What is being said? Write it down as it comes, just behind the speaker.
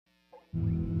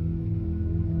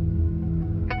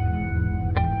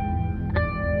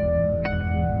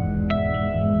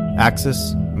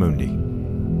Axis Mundi.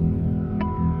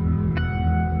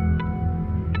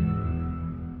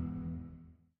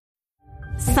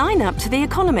 Sign up to The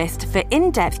Economist for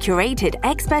in-depth curated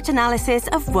expert analysis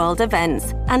of world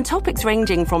events and topics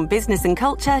ranging from business and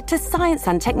culture to science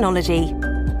and technology.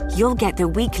 You'll get the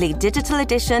weekly digital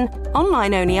edition,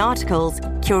 online-only articles,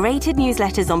 curated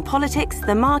newsletters on politics,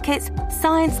 the markets,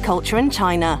 science, culture and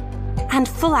China, and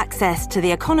full access to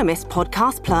The Economist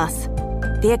Podcast Plus.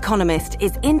 The Economist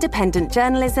is independent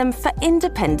journalism for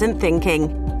independent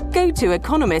thinking. Go to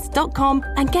economist.com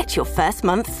and get your first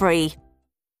month free.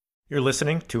 You're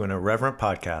listening to an Irreverent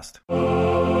podcast.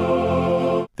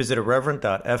 Visit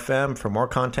irreverent.fm for more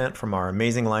content from our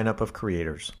amazing lineup of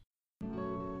creators.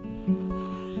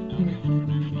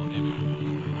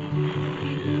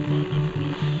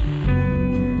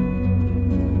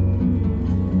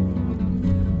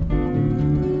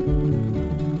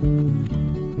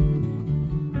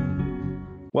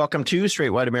 Welcome to Straight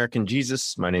White American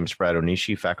Jesus. My name is Brad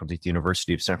Onishi, faculty at the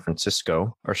University of San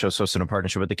Francisco. Our show's hosted in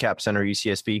partnership with the CAP Center,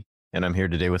 UCSB, and I'm here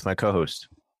today with my co-host.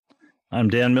 I'm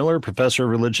Dan Miller, professor of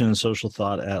religion and social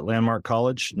thought at Landmark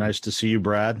College. Nice to see you,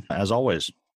 Brad, as always.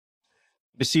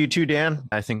 Good to see you too, Dan.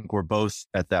 I think we're both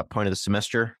at that point of the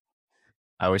semester.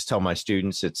 I always tell my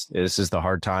students this is the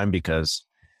hard time because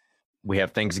we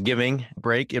have Thanksgiving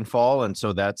break in fall, and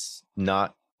so does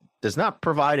not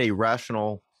provide a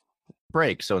rational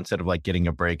break. So instead of like getting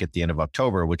a break at the end of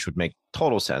October, which would make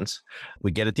total sense, we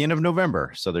get at the end of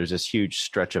November. So there's this huge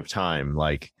stretch of time,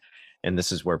 and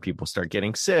this is where people start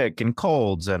getting sick and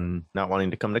colds and not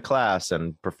wanting to come to class,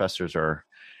 and professors are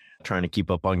trying to keep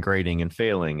up on grading and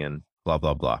failing and blah,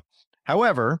 blah, blah.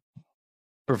 However,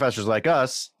 professors like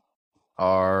us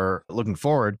are looking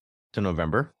forward to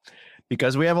November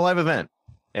because we have a live event,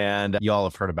 and y'all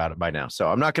have heard about it by now. So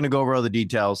I'm not going to go over all the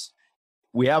details.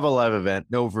 We have a live event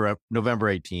November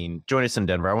 18. Join us in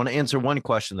Denver. I want to answer one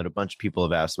question that a bunch of people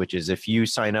have asked, which is if you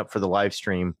sign up for the live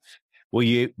stream, will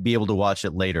you be able to watch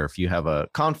it later if you have a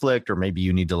conflict, or maybe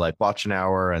you need to watch an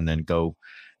hour and then go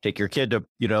take your kid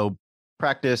to,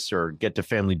 practice or get to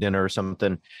family dinner or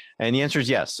something? And the answer is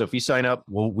yes. So if you sign up,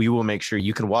 we will make sure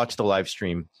you can watch the live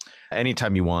stream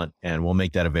anytime you want, and we'll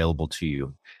make that available to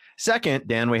you. Second,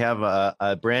 Dan, we have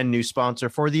a brand new sponsor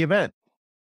for the event,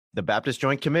 the Baptist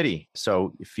Joint Committee.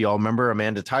 So if you all remember,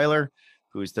 Amanda Tyler,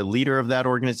 who's the leader of that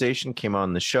organization, came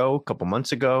on the show a couple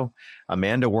months ago.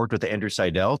 Amanda worked with Andrew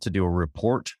Seidel to do a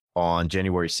report on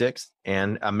January 6th.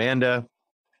 And Amanda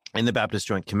and the Baptist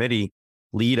Joint Committee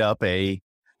lead up a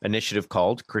initiative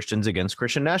called Christians Against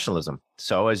Christian Nationalism.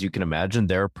 So as you can imagine,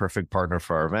 they're a perfect partner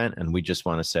for our event. And we just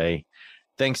want to say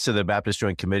thanks to the Baptist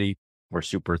Joint Committee. We're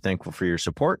super thankful for your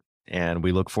support, and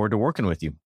we look forward to working with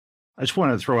you. I just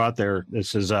want to throw out there,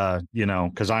 this is,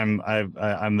 because I'm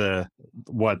the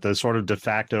sort of de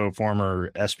facto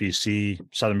former SBC,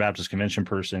 Southern Baptist Convention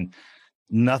person.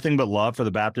 Nothing but love for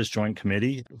the Baptist Joint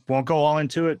Committee. Won't go all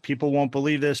into it. People won't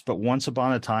believe this, but once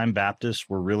upon a time, Baptists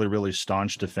were really, really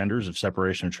staunch defenders of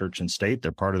separation of church and state.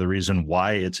 They're part of the reason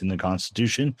why it's in the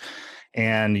Constitution.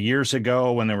 And years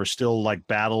ago, when there were still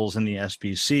battles in the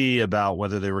SBC about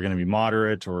whether they were going to be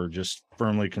moderate or just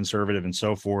firmly conservative and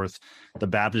so forth, the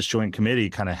Baptist Joint Committee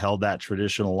kind of held that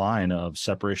traditional line of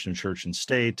separation of church and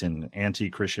state and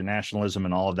anti-Christian nationalism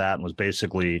and all of that, and was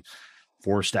basically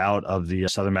forced out of the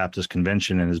Southern Baptist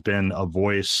Convention, and has been a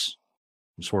voice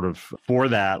sort of for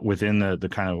that within the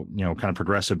kind of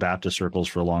progressive Baptist circles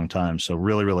for a long time. So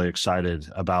really, really excited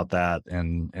about that,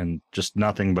 and just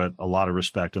nothing but a lot of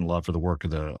respect and love for the work of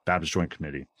the Baptist Joint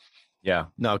Committee. Yeah,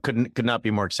 no, could not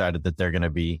be more excited that they're going to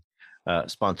be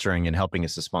sponsoring and helping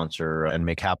us to sponsor and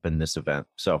make happen this event.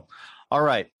 So, all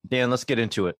right, Dan, let's get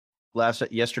into it.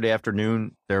 Yesterday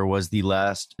afternoon, there was the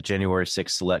last January 6th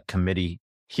Select Committee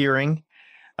hearing.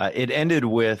 It ended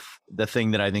with the thing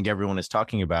that I think everyone is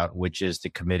talking about, which is the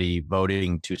committee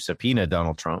voting to subpoena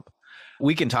Donald Trump.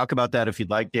 We can talk about that if you'd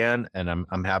like, Dan, and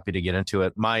I'm happy to get into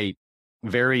it. My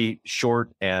very short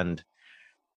and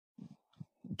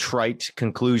trite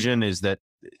conclusion is that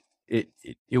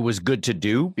it was good to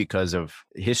do because of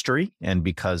history and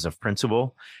because of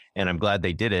principle, and I'm glad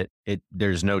they did it.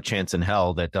 There's no chance in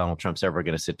hell that Donald Trump's ever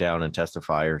going to sit down and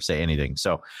testify or say anything.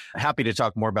 So happy to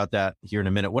talk more about that here in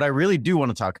a minute. What I really do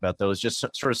want to talk about, though, is just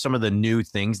sort of some of the new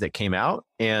things that came out.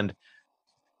 And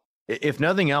if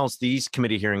nothing else, these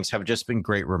committee hearings have just been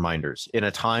great reminders in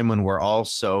a time when we're all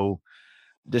so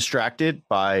distracted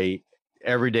by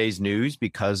everyday's news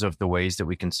because of the ways that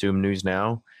we consume news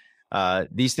now.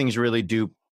 These things really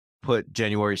do put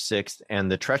January 6th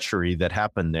and the treachery that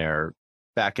happened there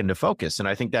back into focus. And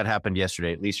I think that happened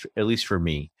yesterday, at least for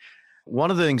me.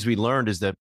 One of the things we learned is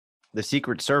that the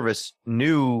Secret Service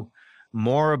knew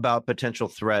more about potential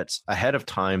threats ahead of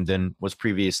time than was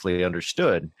previously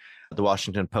understood. The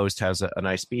Washington Post has a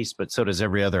nice piece, but so does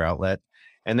every other outlet.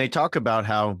 And they talk about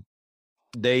how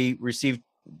they received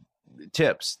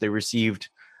tips, they received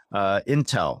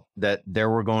intel that there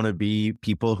were going to be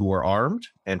people who were armed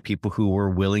and people who were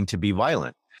willing to be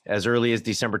violent. As early as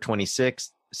December 26th,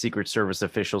 Secret Service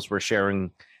officials were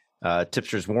sharing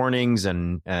tipsters' warnings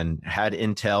and had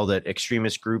intel that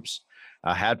extremist groups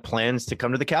had plans to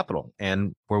come to the Capitol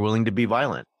and were willing to be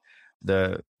violent.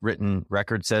 The written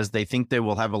record says they think they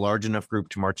will have a large enough group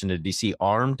to march into D.C.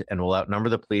 armed and will outnumber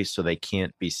the police so they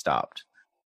can't be stopped.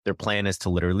 Their plan is to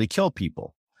literally kill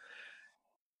people.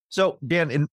 So,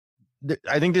 Dan,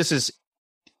 I think this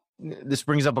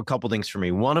brings up a couple things for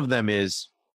me. One of them is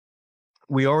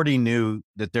we already knew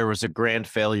that there was a grand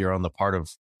failure on the part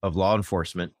of law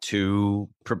enforcement to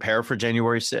prepare for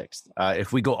January 6th.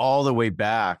 If we go all the way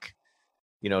back,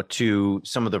 to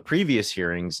some of the previous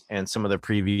hearings and some of the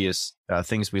previous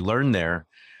things we learned there,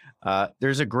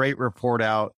 there's a great report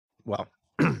out. Well,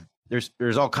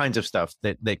 there's all kinds of stuff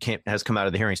that has come out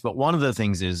of the hearings. But one of the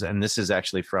things is, and this is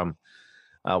actually from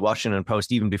Washington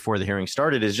Post, even before the hearing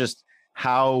started, is just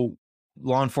how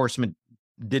law enforcement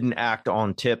didn't act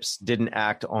on tips, didn't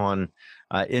act on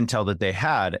intel that they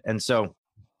had. And so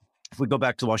if we go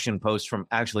back to Washington Post from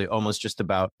actually almost just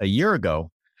about a year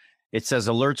ago, it says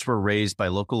alerts were raised by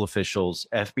local officials,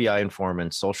 FBI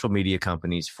informants, social media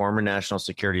companies, former national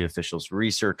security officials,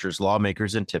 researchers,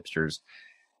 lawmakers, and tipsters,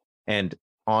 and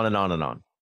on and on and on.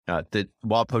 That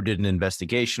WAPO did an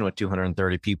investigation with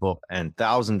 230 people and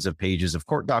thousands of pages of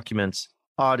court documents,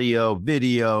 audio,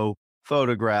 video,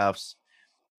 photographs,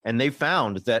 and they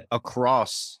found that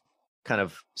across kind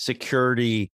of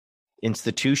security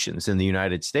institutions in the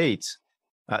United States,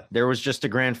 there was just a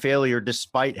grand failure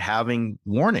despite having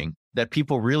warning that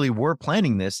people really were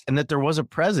planning this and that there was a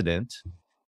president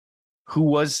who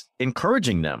was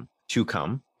encouraging them to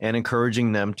come and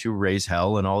encouraging them to raise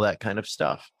hell and all that kind of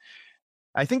stuff.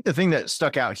 I think the thing that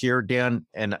stuck out here, Dan,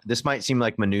 and this might seem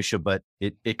like minutia, but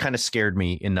it kind of scared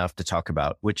me enough to talk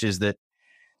about, which is that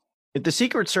if the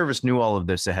Secret Service knew all of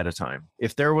this ahead of time,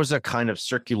 if there was a kind of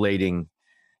circulating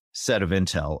set of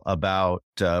intel about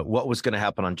what was going to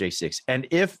happen on J6. And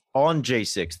if on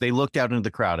J6, they looked out into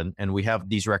the crowd, and we have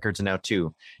these records now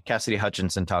too, Cassidy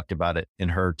Hutchinson talked about it in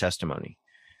her testimony,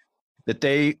 that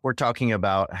they were talking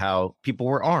about how people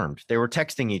were armed. They were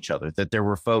texting each other, that there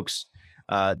were folks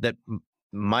that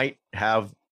might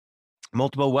have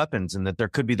multiple weapons and that there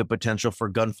could be the potential for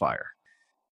gunfire.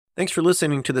 Thanks for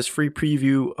listening to this free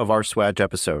preview of our Swag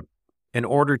episode. In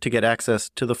order to get access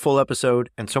to the full episode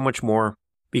and so much more,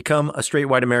 become a Straight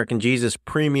White American Jesus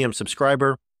premium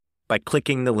subscriber by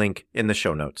clicking the link in the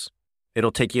show notes.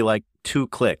 It'll take you like 2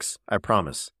 clicks, I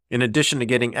promise. In addition to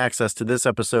getting access to this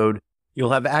episode,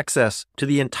 you'll have access to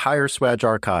the entire Swag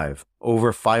archive,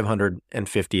 over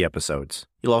 550 episodes.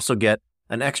 You'll also get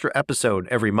an extra episode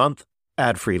every month,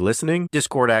 ad-free listening,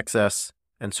 Discord access,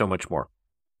 and so much more.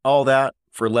 All that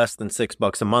for less than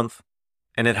 $6 a month,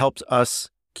 and it helps us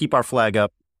keep our flag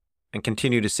up and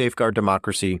continue to safeguard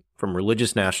democracy from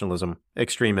religious nationalism,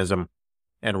 extremism,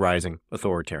 and rising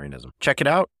authoritarianism. Check it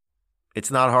out.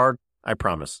 It's not hard, I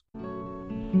promise.